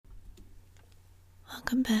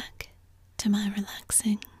Welcome back to my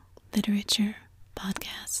relaxing literature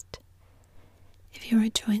podcast. If you're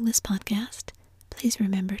enjoying this podcast, please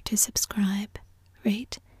remember to subscribe,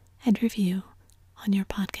 rate, and review on your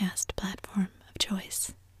podcast platform of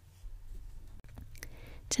choice.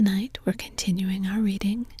 Tonight we're continuing our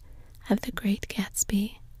reading of The Great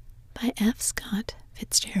Gatsby by F. Scott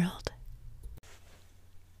Fitzgerald.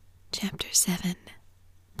 Chapter 7,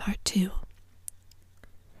 Part 2.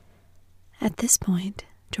 At this point,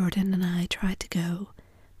 Jordan and I tried to go,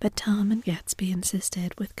 but Tom and Gatsby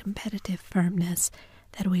insisted with competitive firmness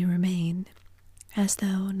that we remain, as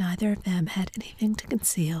though neither of them had anything to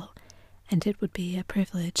conceal, and it would be a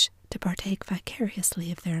privilege to partake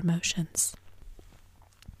vicariously of their emotions.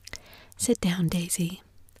 "Sit down, Daisy."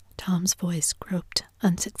 Tom's voice groped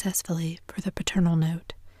unsuccessfully for the paternal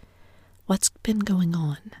note. "What's been going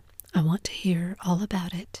on? I want to hear all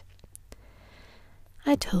about it."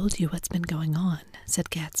 "I told you what's been going on," said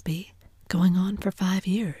Gatsby. "Going on for 5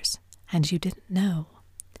 years, and you didn't know."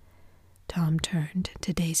 Tom turned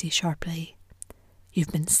to Daisy sharply.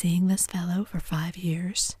 "You've been seeing this fellow for 5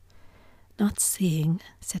 years?" "Not seeing,"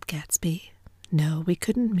 said Gatsby. "No, we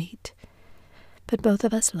couldn't meet. But both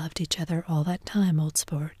of us loved each other all that time, old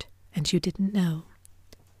sport, and you didn't know."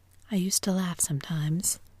 I used to laugh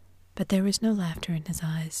sometimes, but there was no laughter in his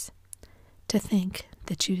eyes. "To think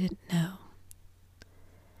that you didn't know."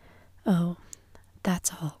 "Oh,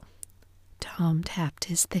 that's all." Tom tapped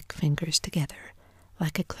his thick fingers together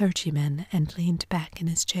like a clergyman and leaned back in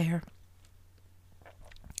his chair.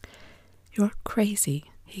 "You're crazy,"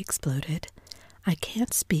 he exploded. "I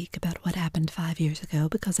can't speak about what happened 5 years ago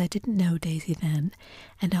because I didn't know Daisy then,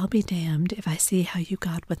 and I'll be damned if I see how you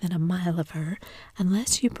got within a mile of her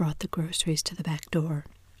unless you brought the groceries to the back door.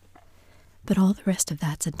 But all the rest of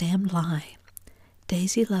that's a damned lie.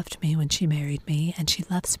 Daisy loved me when she married me, and she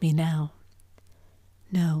loves me now."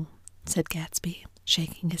 "No," said Gatsby,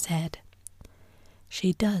 shaking his head.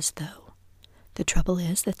 "She does, though. The trouble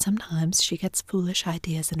is that sometimes she gets foolish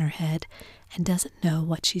ideas in her head and doesn't know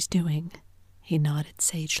what she's doing." He nodded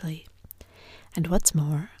sagely. "And what's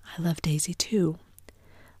more, I love Daisy too.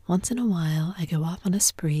 Once in a while I go off on a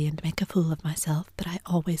spree and make a fool of myself, but I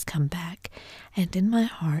always come back, and in my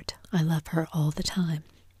heart I love her all the time."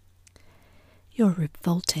 "You're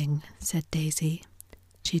revolting," said Daisy.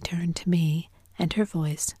 She turned to me, and her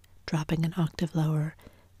voice, dropping an octave lower,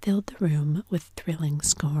 filled the room with thrilling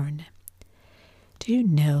scorn. "Do you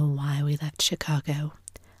know why we left Chicago?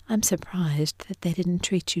 I'm surprised that they didn't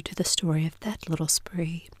treat you to the story of that little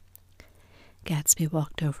spree." Gatsby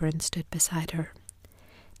walked over and stood beside her.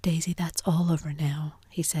 "Daisy, that's all over now,"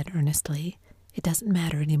 he said earnestly. "It doesn't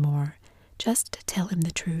matter any more. Just tell him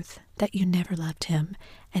the truth, that you never loved him,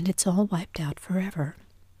 and it's all wiped out forever."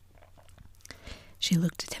 She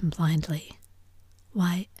looked at him blindly.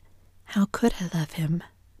 "Why, how could I love him?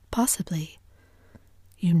 Possibly."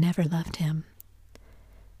 "You never loved him."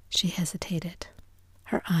 She hesitated.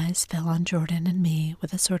 Her eyes fell on Jordan and me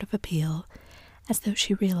with a sort of appeal, as though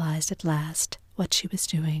she realized at last what she was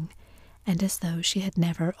doing, and as though she had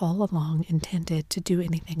never all along intended to do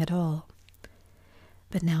anything at all.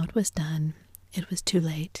 But now it was done. It was too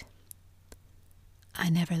late. "I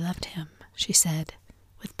never loved him," she said,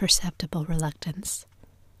 with perceptible reluctance.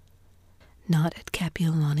 "Not at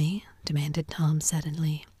Kapiolani?" demanded Tom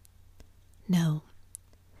suddenly. "No."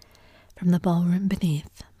 From the ballroom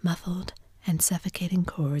beneath, muffled and suffocating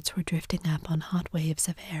chords were drifting up on hot waves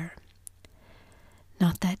of air.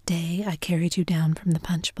 "Not that day I carried you down from the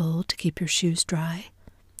punch bowl to keep your shoes dry?"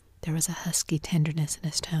 There was a husky tenderness in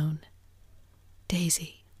his tone.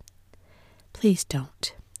 "Daisy." "Please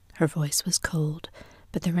don't." Her voice was cold,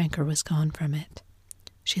 but the rancor was gone from it.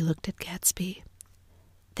 She looked at Gatsby.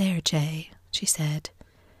 "There, Jay," she said,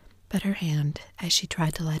 but her hand, as she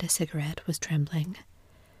tried to light a cigarette, was trembling.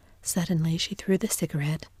 Suddenly she threw the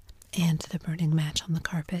cigarette and the burning match on the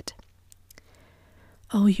carpet.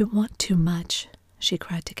 "Oh, you want too much," she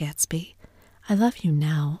cried to Gatsby. "I love you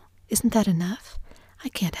now. Isn't that enough? I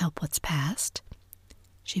can't help what's past."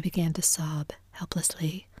 She began to sob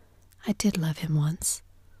helplessly. "I did love him once,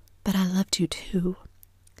 but I loved you too."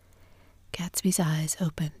 Gatsby's eyes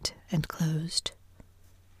opened and closed.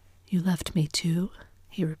 "You loved me too?"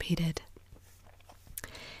 he repeated.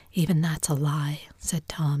 "Even that's a lie," said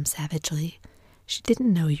Tom savagely. "She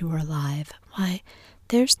didn't know you were alive. Why,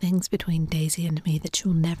 there's things between Daisy and me that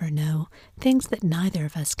you'll never know, things that neither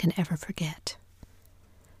of us can ever forget."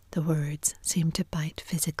 The words seemed to bite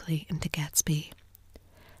physically into Gatsby.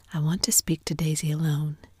 "I want to speak to Daisy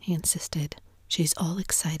alone," he insisted. "She's all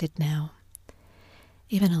excited now."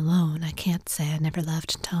 "Even alone, I can't say I never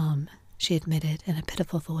loved Tom," she admitted in a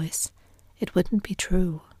pitiful voice. It wouldn't be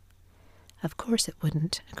true. Of course it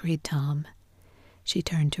wouldn't, agreed Tom. She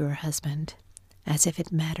turned to her husband. As if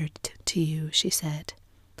it mattered to you, she said.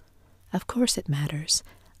 Of course it matters.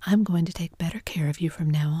 I'm going to take better care of you from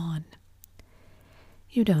now on.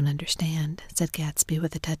 You don't understand, said Gatsby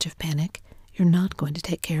with a touch of panic. You're not going to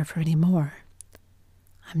take care of her any more.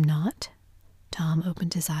 I'm not? Tom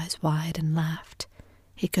opened his eyes wide and laughed.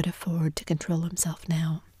 He could afford to control himself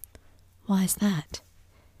now. Why's that?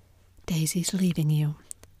 Daisy's leaving you.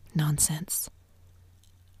 Nonsense.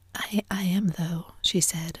 I am, though, she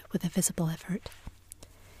said with a visible effort.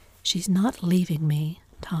 She's not leaving me.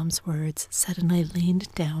 Tom's words suddenly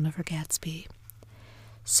leaned down over Gatsby.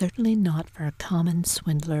 Certainly not for a common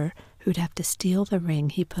swindler who'd have to steal the ring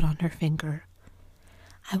he put on her finger.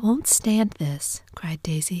 I won't stand this, cried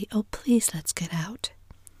Daisy. Oh, please let's get out.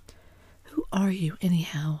 Who are you,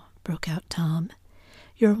 anyhow? Broke out Tom.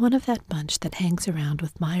 You're one of that bunch that hangs around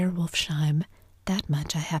with Meyer Wolfsheim. That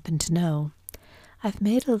much I happen to know. I've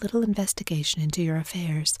made a little investigation into your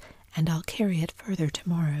affairs, and I'll carry it further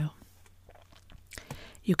tomorrow.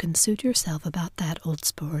 You can suit yourself about that, old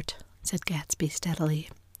sport, said Gatsby steadily.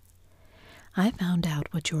 I found out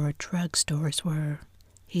what your drug stores were.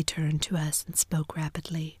 He turned to us and spoke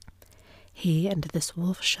rapidly. He and this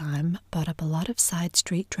Wolfsheim bought up a lot of side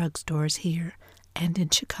street drug stores here and in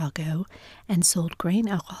Chicago and sold grain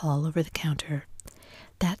alcohol over the counter.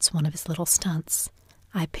 That's one of his little stunts.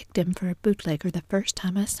 I picked him for a bootlegger the first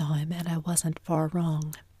time I saw him, and I wasn't far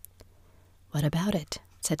wrong. What about it?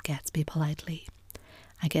 Said Gatsby politely.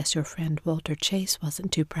 I guess your friend Walter Chase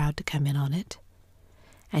wasn't too proud to come in on it.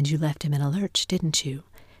 And you left him in a lurch, didn't you?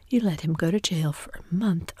 You let him go to jail for a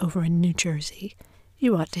month over in New Jersey.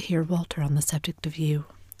 You ought to hear Walter on the subject of you.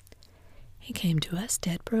 He came to us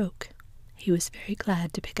dead broke. He was very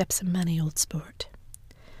glad to pick up some money, old sport.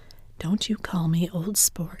 Don't you call me old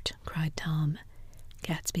sport, cried Tom.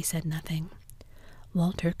 Gatsby said nothing.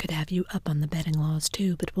 Walter could have you up on the betting laws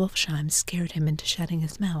too, but Wolfsheim scared him into shutting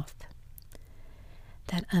his mouth.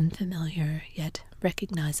 That unfamiliar yet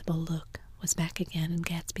recognizable look was back again in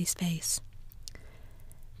Gatsby's face.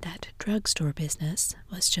 That drugstore business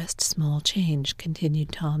was just small change,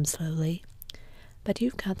 continued Tom slowly. But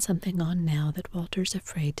you've got something on now that Walter's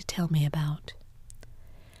afraid to tell me about.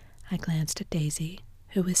 I glanced at Daisy,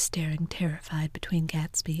 who was staring terrified between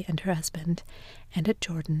Gatsby and her husband, and at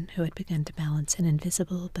Jordan, who had begun to balance an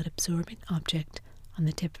invisible but absorbing object on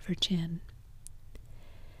the tip of her chin.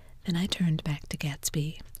 Then I turned back to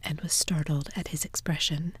Gatsby, and was startled at his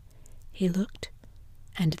expression. He looked,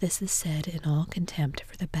 and this is said in all contempt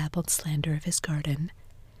for the babbled slander of his garden,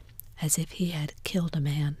 as if he had killed a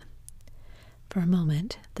man. For a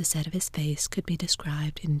moment, the set of his face could be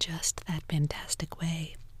described in just that fantastic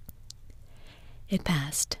way. It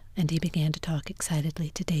passed, and he began to talk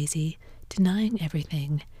excitedly to Daisy, denying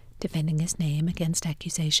everything, defending his name against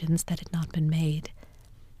accusations that had not been made.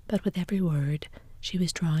 But with every word, she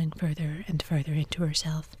was drawing further and further into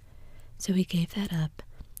herself, so he gave that up,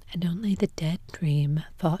 and only the dead dream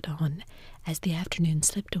fought on as the afternoon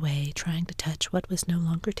slipped away, trying to touch what was no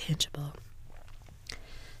longer tangible,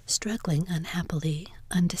 struggling unhappily,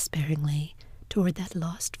 undespairingly, toward that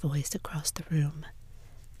lost voice across the room,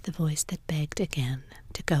 the voice that begged again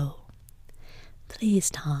to go. Please,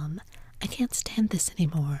 Tom, I can't stand this any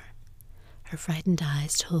more. Her frightened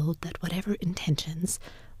eyes told that whatever intentions,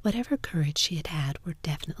 whatever courage she had had, were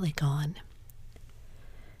definitely gone.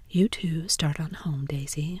 You two start on home,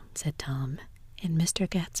 Daisy, said Tom, in Mr.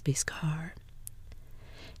 Gatsby's car.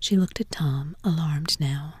 She looked at Tom, alarmed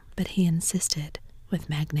now, but he insisted with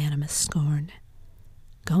magnanimous scorn.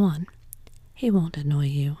 Go on. He won't annoy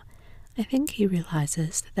you. I think he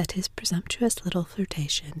realizes that his presumptuous little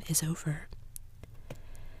flirtation is over.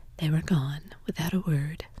 They were gone, without a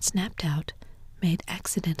word, snapped out, made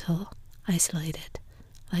accidental, isolated,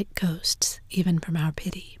 like ghosts, even from our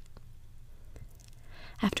pity.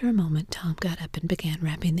 After a moment, Tom got up and began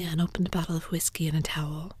wrapping the unopened bottle of whiskey in a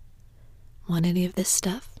towel. Want any of this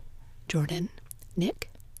stuff? Jordan?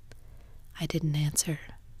 Nick? I didn't answer.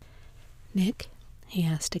 Nick? He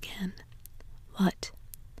asked again. What?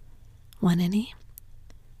 Want any?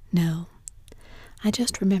 No. I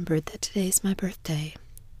just remembered that today's my birthday.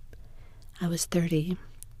 I was 30.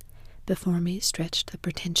 Before me stretched the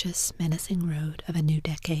pretentious, menacing road of a new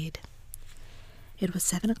decade. It was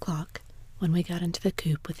 7 o'clock when we got into the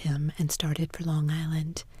coupe with him and started for Long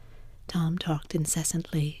Island. Tom talked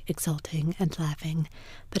incessantly, exulting and laughing,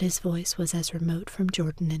 but his voice was as remote from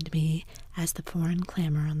Jordan and me as the foreign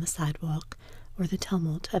clamor on the sidewalk or the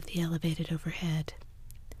tumult of the elevated overhead.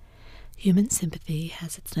 Human sympathy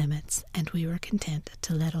has its limits, and we were content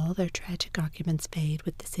to let all their tragic arguments fade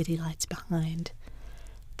with the city lights behind.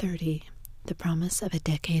 30. The promise of a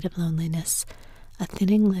decade of loneliness, a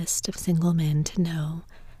thinning list of single men to know,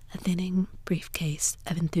 a thinning briefcase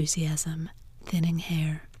of enthusiasm, thinning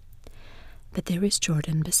hair. But there was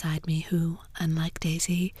Jordan beside me who, unlike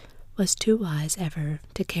Daisy, was too wise ever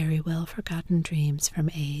to carry well-forgotten dreams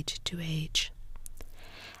from age to age.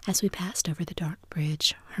 As we passed over the dark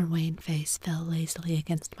bridge, her wan face fell lazily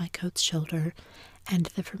against my coat's shoulder, and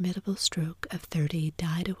the formidable stroke of 30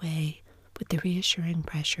 died away with the reassuring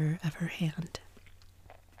pressure of her hand.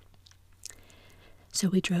 So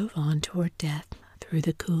we drove on toward death through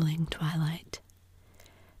the cooling twilight.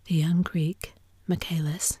 The young Greek,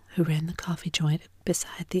 Michaelis, who ran the coffee joint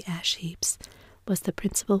beside the ash heaps, was the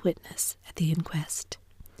principal witness at the inquest.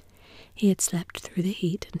 He had slept through the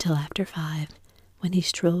heat until after 5, when he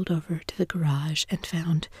strolled over to the garage and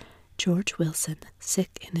found George Wilson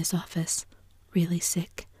sick in his office, really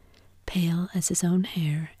sick, pale as his own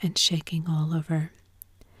hair and shaking all over.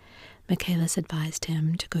 Michaelis advised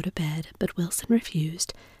him to go to bed, but Wilson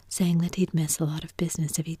refused, saying that he'd miss a lot of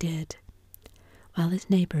business if he did. While his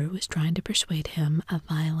neighbor was trying to persuade him, a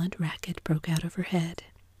violent racket broke out overhead.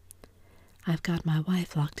 "I've got my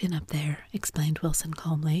wife locked in up there," explained Wilson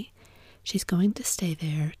calmly. "She's going to stay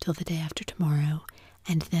there till the day after tomorrow,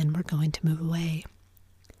 and then we're going to move away."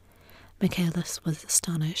 Michaelis was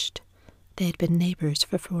astonished. They had been neighbors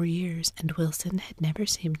for 4 years, and Wilson had never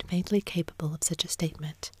seemed faintly capable of such a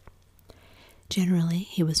statement. Generally,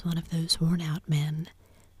 he was one of those worn-out men.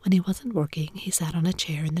 When he wasn't working, he sat on a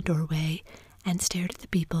chair in the doorway and stared at the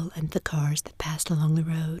people and the cars that passed along the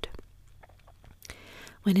road.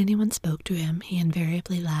 When anyone spoke to him, he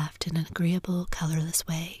invariably laughed in an agreeable, colorless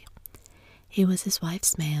way. He was his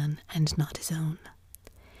wife's man, and not his own.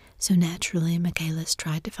 So naturally, Michaelis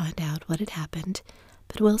tried to find out what had happened,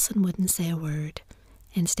 but Wilson wouldn't say a word.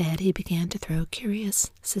 Instead, he began to throw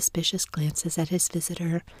curious, suspicious glances at his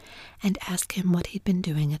visitor and ask him what he'd been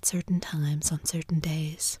doing at certain times on certain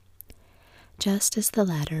days. Just as the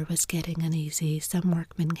latter was getting uneasy, some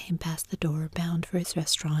workmen came past the door bound for his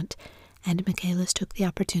restaurant, and Michaelis took the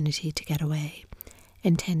opportunity to get away,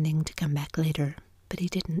 intending to come back later, but he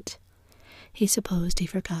didn't. He supposed he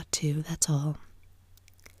forgot to, that's all.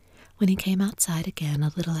 When he came outside again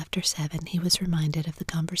a little after 7, he was reminded of the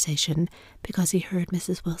conversation because he heard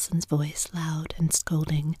Mrs. Wilson's voice, loud and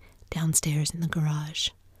scolding, downstairs in the garage.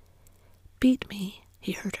 "Beat me,"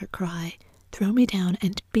 he heard her cry. "Throw me down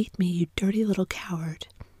and beat me, you dirty little coward."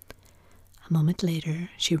 A moment later,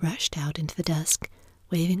 she rushed out into the dusk,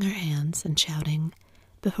 waving her hands and shouting.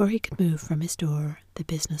 Before he could move from his door, the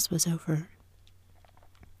business was over.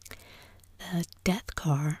 The death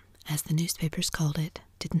car, as the newspapers called it,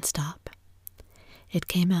 didn't stop. It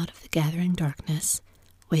came out of the gathering darkness,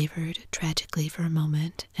 wavered tragically for a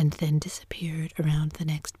moment, and then disappeared around the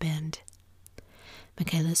next bend.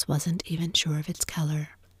 Michaelis wasn't even sure of its color.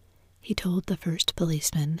 He told the first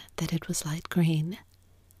policeman that it was light green.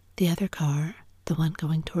 The other car, the one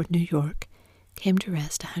going toward New York, came to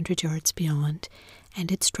rest 100 yards beyond,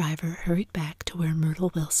 and its driver hurried back to where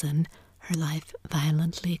Myrtle Wilson, her life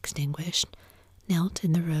violently extinguished, knelt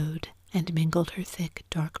in the road and mingled her thick,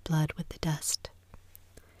 dark blood with the dust.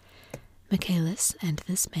 Michaelis and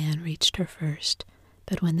this man reached her first,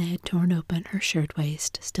 but when they had torn open her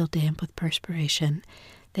shirtwaist, still damp with perspiration,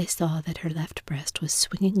 they saw that her left breast was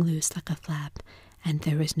swinging loose like a flap, and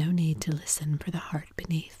there was no need to listen for the heart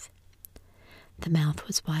beneath. The mouth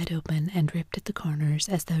was wide open and ripped at the corners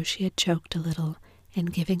as though she had choked a little in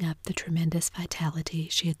giving up the tremendous vitality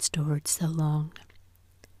she had stored so long.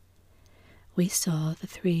 We saw the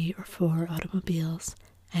 3 or 4 automobiles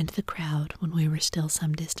and the crowd when we were still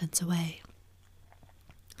some distance away.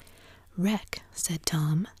 "Wreck," said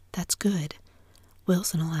Tom. "That's good.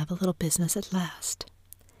 Wilson'll have a little business at last."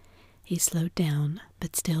 He slowed down,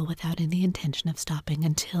 but still without any intention of stopping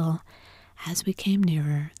until, as we came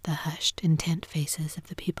nearer, the hushed, intent faces of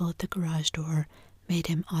the people at the garage door made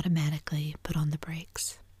him automatically put on the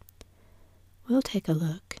brakes. "We'll take a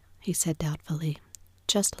look," he said doubtfully.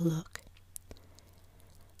 "Just a look."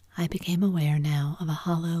 I became aware now of a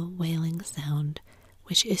hollow, wailing sound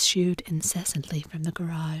which issued incessantly from the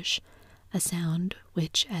garage, a sound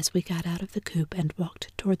which, as we got out of the coupe and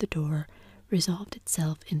walked toward the door, resolved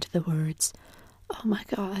itself into the words, "Oh my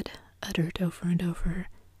God," uttered over and over,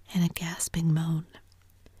 in a gasping moan.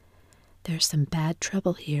 "There's some bad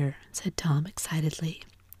trouble here," said Tom excitedly.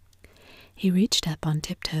 He reached up on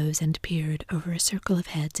tiptoes and peered over a circle of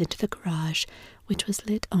heads into the garage, which was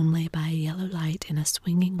lit only by a yellow light in a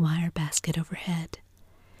swinging wire basket overhead.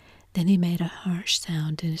 Then he made a harsh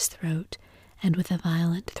sound in his throat, and with a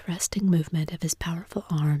violent thrusting movement of his powerful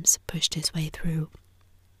arms pushed his way through.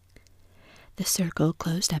 The circle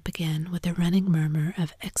closed up again with a running murmur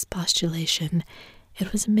of expostulation.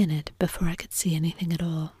 It was a minute before I could see anything at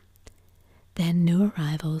all. Then new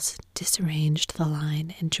arrivals disarranged the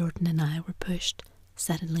line, and Jordan and I were pushed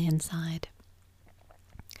suddenly inside.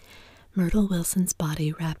 Myrtle Wilson's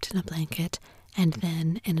body wrapped in a blanket, and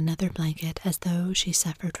then in another blanket, as though she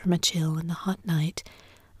suffered from a chill in the hot night,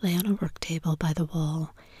 lay on a work table by the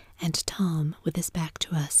wall, and Tom, with his back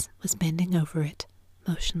to us, was bending over it,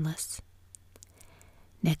 motionless.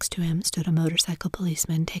 Next to him stood a motorcycle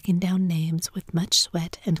policeman taking down names with much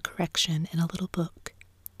sweat and correction in a little book.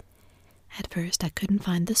 At first I couldn't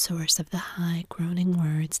find the source of the high, groaning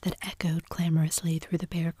words that echoed clamorously through the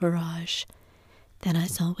bare garage. Then I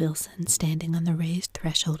saw Wilson standing on the raised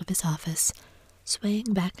threshold of his office,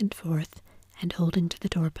 swaying back and forth and holding to the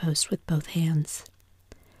doorpost with both hands.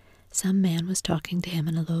 Some man was talking to him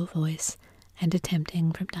in a low voice and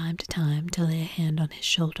attempting from time to time to lay a hand on his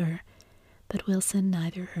shoulder, but Wilson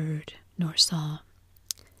neither heard nor saw.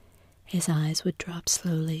 His eyes would drop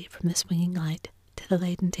slowly from the swinging light to the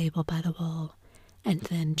laden table by the wall, and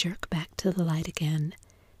then jerk back to the light again,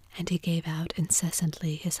 and he gave out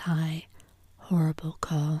incessantly his high, horrible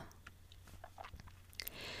call.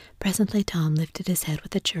 Presently Tom lifted his head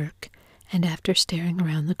with a jerk, and after staring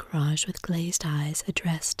around the garage with glazed eyes,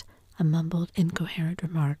 addressed a mumbled, incoherent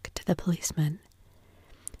remark to the policeman.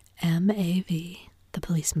 M-A-V, the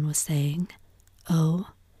policeman was saying. O.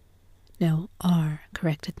 No, R,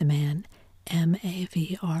 corrected the man.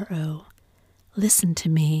 M-A-V-R-O. Listen to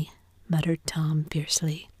me, muttered Tom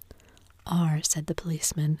fiercely. R, said the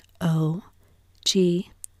policeman. O.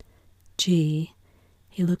 G. G.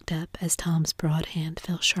 He looked up as Tom's broad hand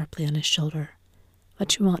fell sharply on his shoulder.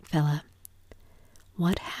 What you want, fella?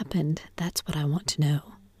 What happened? That's what I want to know.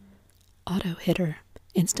 Otto hit her.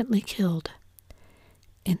 Instantly killed.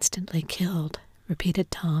 Instantly killed,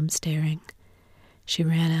 repeated Tom, staring. She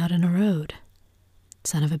ran out in a road.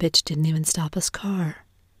 Son of a bitch didn't even stop his car.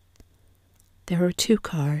 There were 2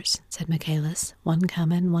 cars, said Michaelis. One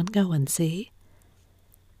comin', one goin', see?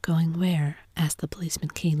 Going where? Asked the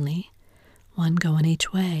policeman keenly. One going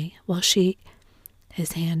each way, while she...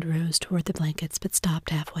 His hand rose toward the blankets, but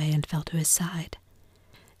stopped halfway and fell to his side.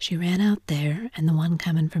 She ran out there, and the one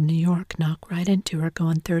comin' from New York knocked right into her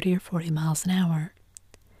going 30 or 40 miles an hour.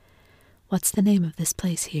 What's the name of this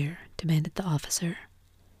place here? Demanded the officer.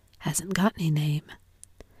 Hasn't got any name.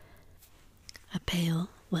 A pale,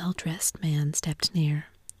 well-dressed man stepped near.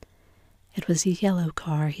 It was a yellow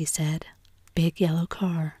car, he said. Big yellow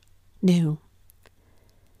car. New.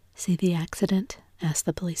 See the accident? Asked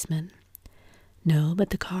the policeman. No,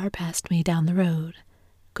 but the car passed me down the road.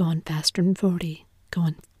 Going faster'n 40.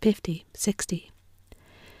 Going 50, 60.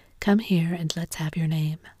 Come here and let's have your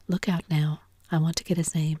name. Look out now. I want to get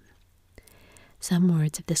his name. Some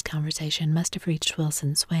words of this conversation must have reached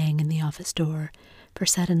Wilson swaying in the office door, for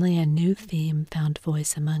suddenly a new theme found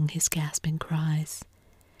voice among his gasping cries.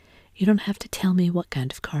 You don't have to tell me what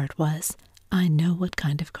kind of car it was. I know what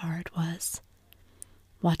kind of car it was.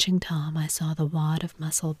 Watching Tom, I saw the wad of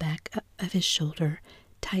muscle back of his shoulder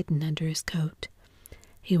tighten under his coat.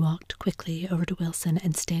 He walked quickly over to Wilson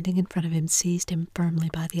and, standing in front of him, seized him firmly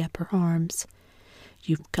by the upper arms.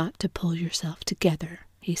 You've got to pull yourself together,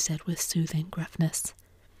 he said with soothing gruffness.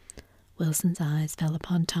 Wilson's eyes fell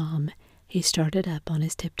upon Tom. He started up on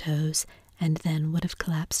his tiptoes, and then would have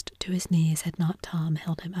collapsed to his knees had not Tom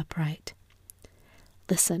held him upright.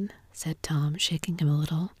 Listen, said Tom, shaking him a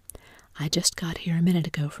little. I just got here a minute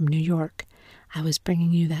ago from New York. I was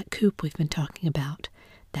bringing you that coupe we've been talking about.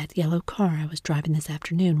 That yellow car I was driving this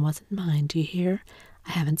afternoon wasn't mine, do you hear?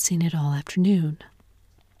 I haven't seen it all afternoon.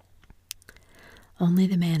 Only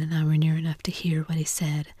the man and I were near enough to hear what he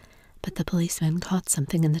said, but the policeman caught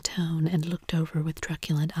something in the tone and looked over with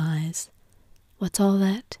truculent eyes. What's all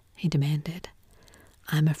that? He demanded.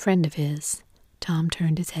 I'm a friend of his. Tom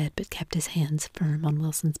turned his head but kept his hands firm on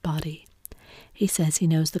Wilson's body. He says he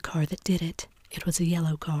knows the car that did it. It was a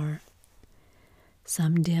yellow car.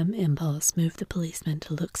 Some dim impulse moved the policeman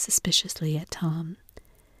to look suspiciously at Tom.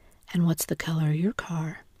 And what's the color of your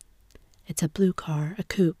car? It's a blue car, a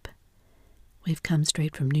coupe. We've come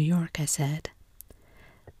straight from New York, I said.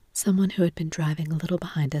 Someone who had been driving a little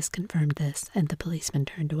behind us confirmed this, and the policeman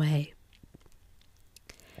turned away.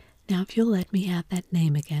 Now if you'll let me have that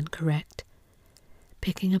name again, correct?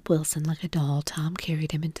 Picking up Wilson like a doll, Tom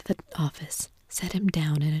carried him into the office, set him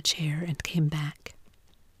down in a chair, and came back.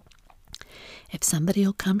 If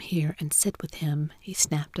somebody'll come here and sit with him, he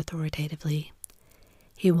snapped authoritatively.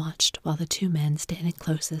 He watched while the two men standing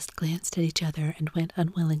closest glanced at each other and went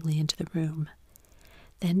unwillingly into the room.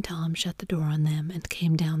 Then Tom shut the door on them and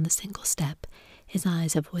came down the single step, his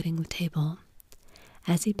eyes avoiding the table.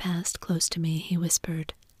 As he passed close to me, he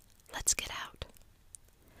whispered, "Let's get out."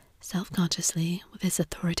 Self-consciously, with his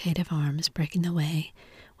authoritative arms breaking the way,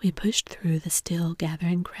 we pushed through the still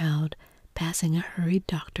gathering crowd, passing a hurried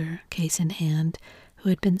doctor, case in hand, who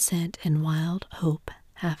had been sent in wild hope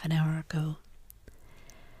half an hour ago.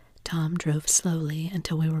 Tom drove slowly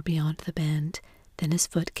until we were beyond the bend, then his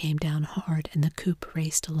foot came down hard and the coupe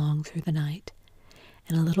raced along through the night.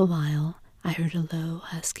 In a little while, I heard a low,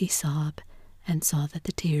 husky sob and saw that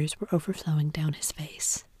the tears were overflowing down his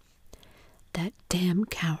face. "That damn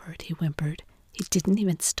coward," he whimpered. "He didn't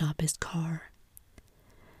even stop his car."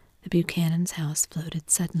 The Buchanan's house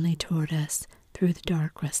floated suddenly toward us through the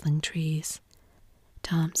dark, rustling trees.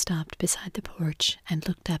 Tom stopped beside the porch and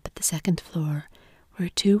looked up at the second floor, where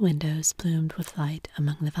 2 windows bloomed with light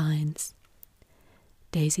among the vines.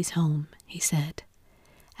 "Daisy's home," he said.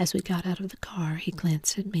 As we got out of the car, he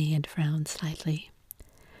glanced at me and frowned slightly.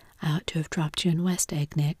 "I ought to have dropped you in West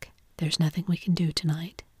Egg, Nick. There's nothing we can do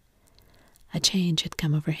tonight." A change had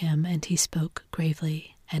come over him, and he spoke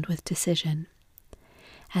gravely and with decision.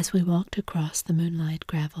 As we walked across the moonlight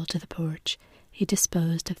gravel to the porch, he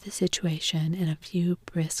disposed of the situation in a few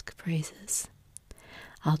brisk phrases.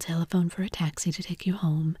 "I'll telephone for a taxi to take you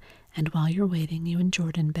home, and while you're waiting, you and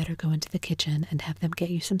Jordan better go into the kitchen and have them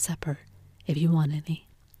get you some supper, if you want any."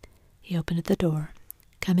 He opened the door.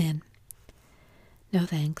 "Come in." "No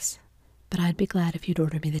thanks, but I'd be glad if you'd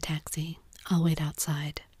order me the taxi. I'll wait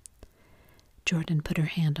outside." Jordan put her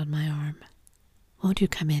hand on my arm. "Won't you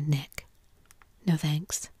come in, Nick?" "No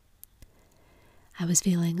thanks." I was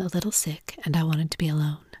feeling a little sick and I wanted to be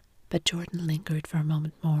alone, but Jordan lingered for a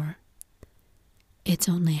moment more. "It's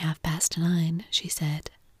only 9:30, she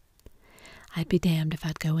said. I'd be damned if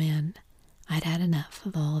I'd go in. I'd had enough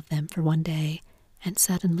of all of them for one day, and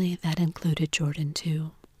suddenly that included Jordan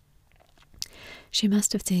too. She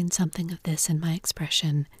must have seen something of this in my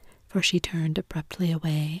expression, for she turned abruptly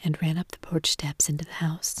away and ran up the porch steps into the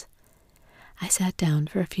house. I sat down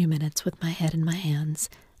for a few minutes with my head in my hands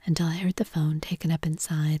until I heard the phone taken up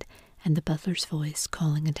inside and the butler's voice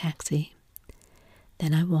calling a taxi.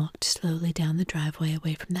 Then I walked slowly down the driveway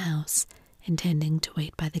away from the house, intending to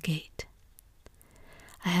wait by the gate.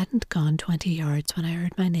 I hadn't gone 20 yards when I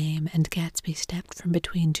heard my name, and Gatsby stepped from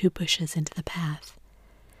between 2 bushes into the path.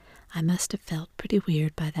 I must have felt pretty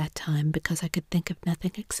weird by that time because I could think of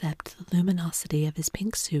nothing except the luminosity of his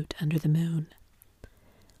pink suit under the moon.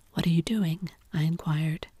 "What are you doing?" I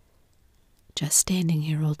inquired. "Just standing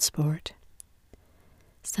here, old sport."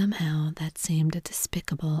 Somehow that seemed a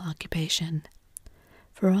despicable occupation.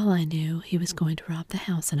 For all I knew, he was going to rob the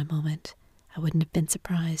house in a moment. I wouldn't have been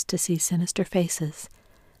surprised to see sinister faces,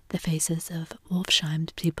 the faces of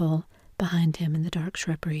Wolfsheim's people, behind him in the dark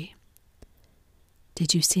shrubbery.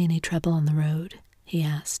 "Did you see any trouble on the road?" he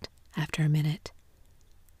asked, after a minute.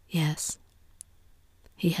 "Yes."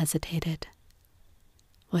 He hesitated.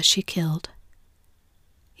 "Was she killed?"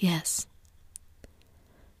 "Yes."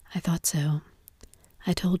 I thought so.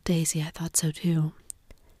 I told Daisy I thought so too.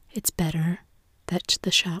 It's better that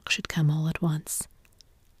the shock should come all at once.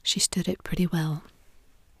 She stood it pretty well.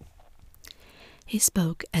 He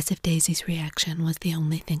spoke as if Daisy's reaction was the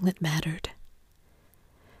only thing that mattered.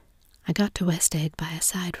 "I got to West Egg by a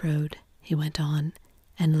side road," he went on,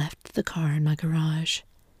 "and left the car in my garage.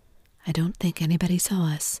 I don't think anybody saw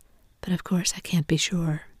us, but of course I can't be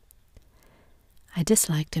sure." I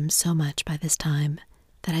disliked him so much by this time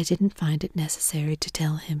that I didn't find it necessary to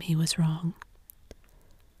tell him he was wrong.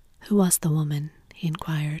 "Who was the woman?" he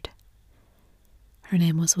inquired. "Her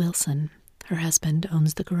name was Wilson. Her husband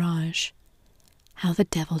owns the garage." "How the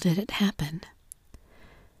devil did it happen?"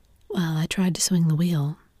 "Well, I tried to swing the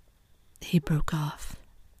wheel." He broke off,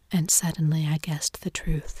 and suddenly I guessed the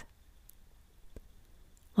truth.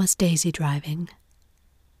 "Was Daisy driving?"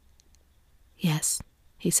 "Yes,"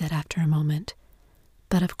 he said after a moment,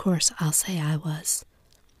 "but of course I'll say I was.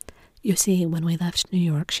 You see, when we left New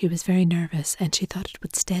York, she was very nervous, and she thought it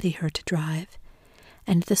would steady her to drive.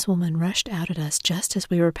 And this woman rushed out at us just as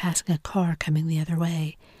we were passing a car coming the other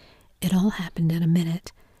way. It all happened in a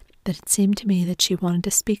minute, but it seemed to me that she wanted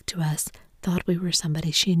to speak to us, thought we were somebody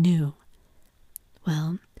she knew.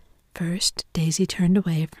 Well, first Daisy turned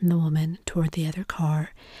away from the woman toward the other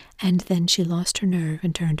car, and then she lost her nerve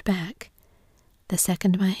and turned back. The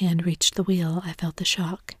second my hand reached the wheel, I felt the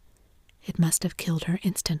shock. It must have killed her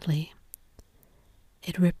instantly.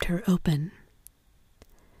 It ripped her open."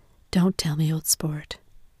 "Don't tell me, old sport."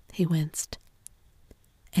 He winced.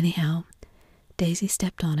 "Anyhow, Daisy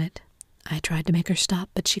stepped on it. I tried to make her stop,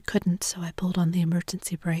 but she couldn't, so I pulled on the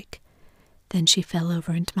emergency brake. Then she fell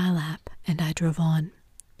over into my lap, and I drove on.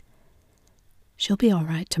 "She'll be all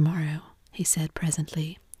right tomorrow," he said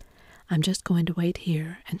presently. "I'm just going to wait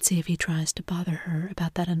here and see if he tries to bother her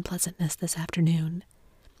about that unpleasantness this afternoon.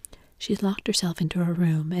 She's locked herself into her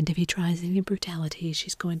room, and if he tries any brutality,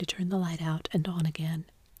 she's going to turn the light out and on again."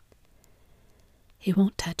 "He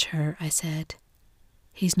won't touch her," I said.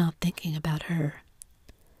 "He's not thinking about her.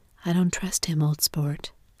 I don't trust him, old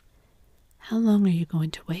sport." "How long are you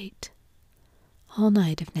going to wait?" "All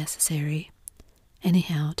night, if necessary.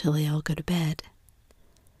 Anyhow, till they all go to bed."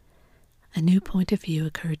 A new point of view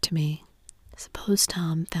occurred to me. Suppose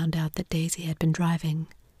Tom found out that Daisy had been driving.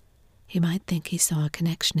 He might think he saw a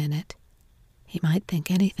connection in it. He might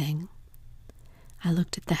think anything. I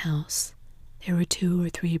looked at the house. There were 2 or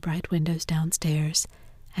 3 bright windows downstairs,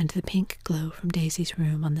 and the pink glow from Daisy's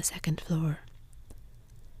room on the second floor.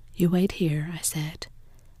 "You wait here," I said.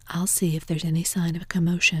 "I'll see if there's any sign of a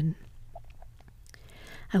commotion."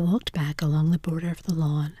 I walked back along the border of the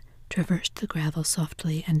lawn, traversed the gravel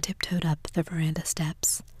softly, and tiptoed up the veranda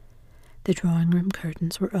steps. The drawing-room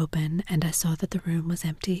curtains were open, and I saw that the room was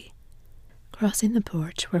empty. Crossing the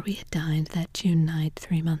porch where we had dined that June night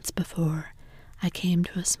 3 months before, I came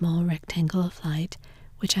to a small rectangle of light,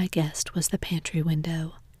 which I guessed was the pantry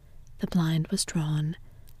window. The blind was drawn,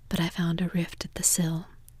 but I found a rift at the sill.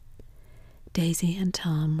 Daisy and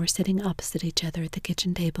Tom were sitting opposite each other at the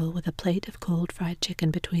kitchen table with a plate of cold fried chicken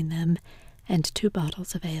between them and 2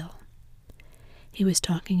 bottles of ale. He was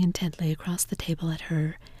talking intently across the table at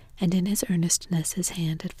her, and in his earnestness his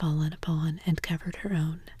hand had fallen upon and covered her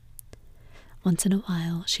own. Once in a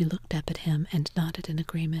while she looked up at him and nodded in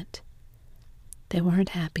agreement. They weren't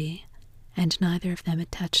happy, and neither of them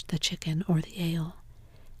had touched the chicken or the ale,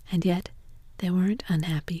 and yet they weren't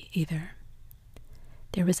unhappy either.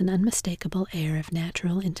 There was an unmistakable air of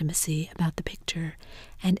natural intimacy about the picture,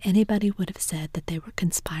 and anybody would have said that they were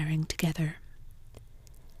conspiring together.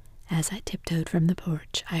 As I tiptoed from the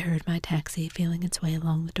porch, I heard my taxi feeling its way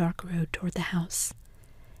along the dark road toward the house.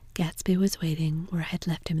 Gatsby was waiting where I had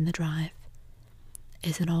left him in the drive.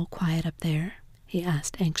 "Is it all quiet up there?" he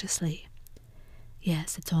asked anxiously.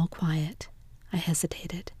 "Yes, it's all quiet." I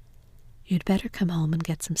hesitated. "You'd better come home and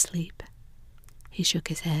get some sleep." He shook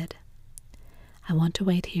his head. "I want to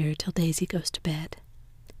wait here till Daisy goes to bed."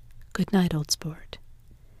 "Good night, old sport."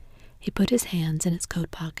 He put his hands in his coat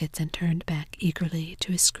pockets and turned back eagerly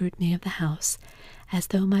to his scrutiny of the house, as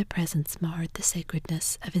though my presence marred the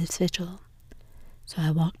sacredness of his vigil. So I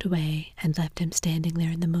walked away and left him standing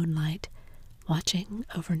there in the moonlight, watching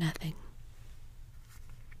over nothing.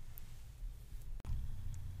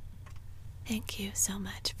 Thank you so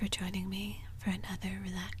much for joining me for another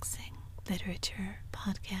relaxing literature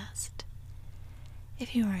podcast.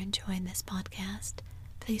 If you are enjoying this podcast,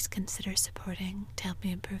 please consider supporting to help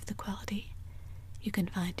me improve the quality. You can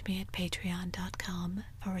find me at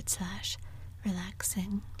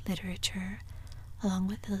patreon.com/relaxing literature, along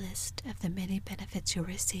with a list of the many benefits you'll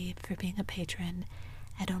receive for being a patron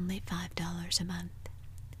at only $5 a month.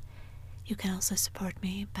 You can also support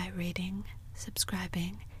me by rating,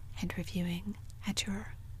 subscribing, and reviewing at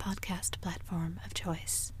your podcast platform of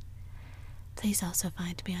choice. Please also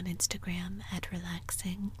find me on Instagram at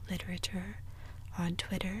Relaxing Literature or on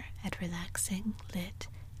Twitter at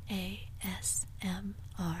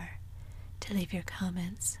RelaxingLitASMR to leave your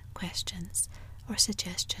comments, questions, or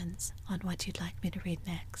suggestions on what you'd like me to read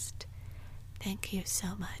next. Thank you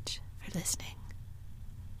so much for listening.